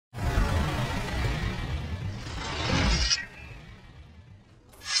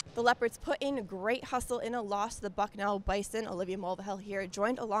The Leopards put in great hustle in a loss to the Bucknell Bison. Olivia Mulvihill here,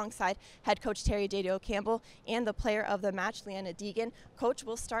 joined alongside head coach Terri Dadio Campbell and the player of the match, Leanna Deegan. Coach,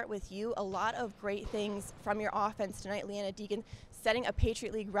 we'll start with you. A lot of great things from your offense tonight. Leanna Deegan setting a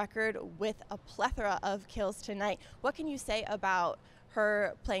Patriot League record with a plethora of kills tonight. What can you say about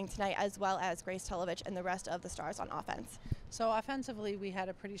her playing tonight, as well as Grace Telovich and the rest of the stars on offense? So offensively, we had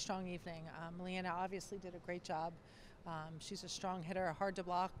a pretty strong evening. Leanna obviously did a great job. She's a strong hitter, hard to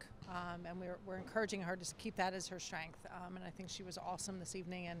block, and we're encouraging her to keep that as her strength. And I think she was awesome this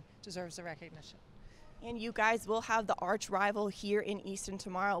evening and deserves the recognition. And you guys will have the arch rival here in Easton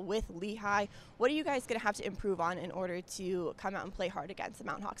tomorrow with Lehigh. What are you guys going to have to improve on in order to come out and play hard against the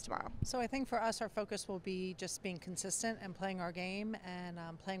Mountain Hawks tomorrow? So I think for us, our focus will be just being consistent and playing our game and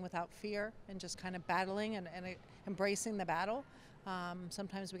playing without fear and just kind of battling and embracing the battle.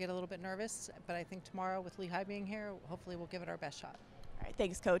 Sometimes we get a little bit nervous, but I think tomorrow with Lehigh being here, hopefully we'll give it our best shot. All right,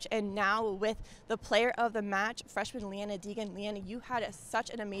 thanks, Coach. And now with the player of the match, freshman Leanna Deegan. Leanna, you had such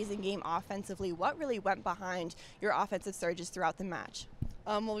an amazing game offensively. What really went behind your offensive surges throughout the match?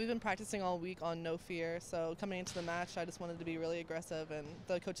 Well, we've been practicing all week on no fear, so coming into the match, I just wanted to be really aggressive, and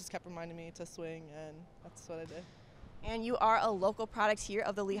the coaches kept reminding me to swing, and that's what I did. And you are a local product here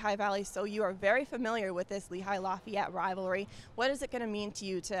of the Lehigh Valley, so you are very familiar with this Lehigh-Lafayette rivalry. What is it going to mean to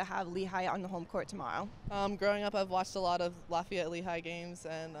you to have Lehigh on the home court tomorrow? Growing up, I've watched a lot of Lafayette-Lehigh games,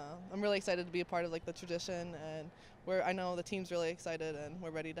 and I'm really excited to be a part of the tradition. And I know the team's really excited, and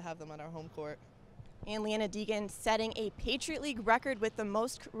we're ready to have them at our home court. And Leanna Deegan setting a Patriot League record with the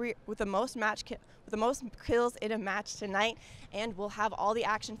most kills in a match tonight. And we'll have all the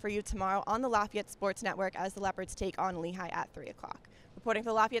action for you tomorrow on the Lafayette Sports Network as the Leopards take on Lehigh at 3 o'clock. Reporting for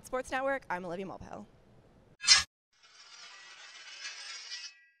the Lafayette Sports Network, I'm Olivia Mulvihill.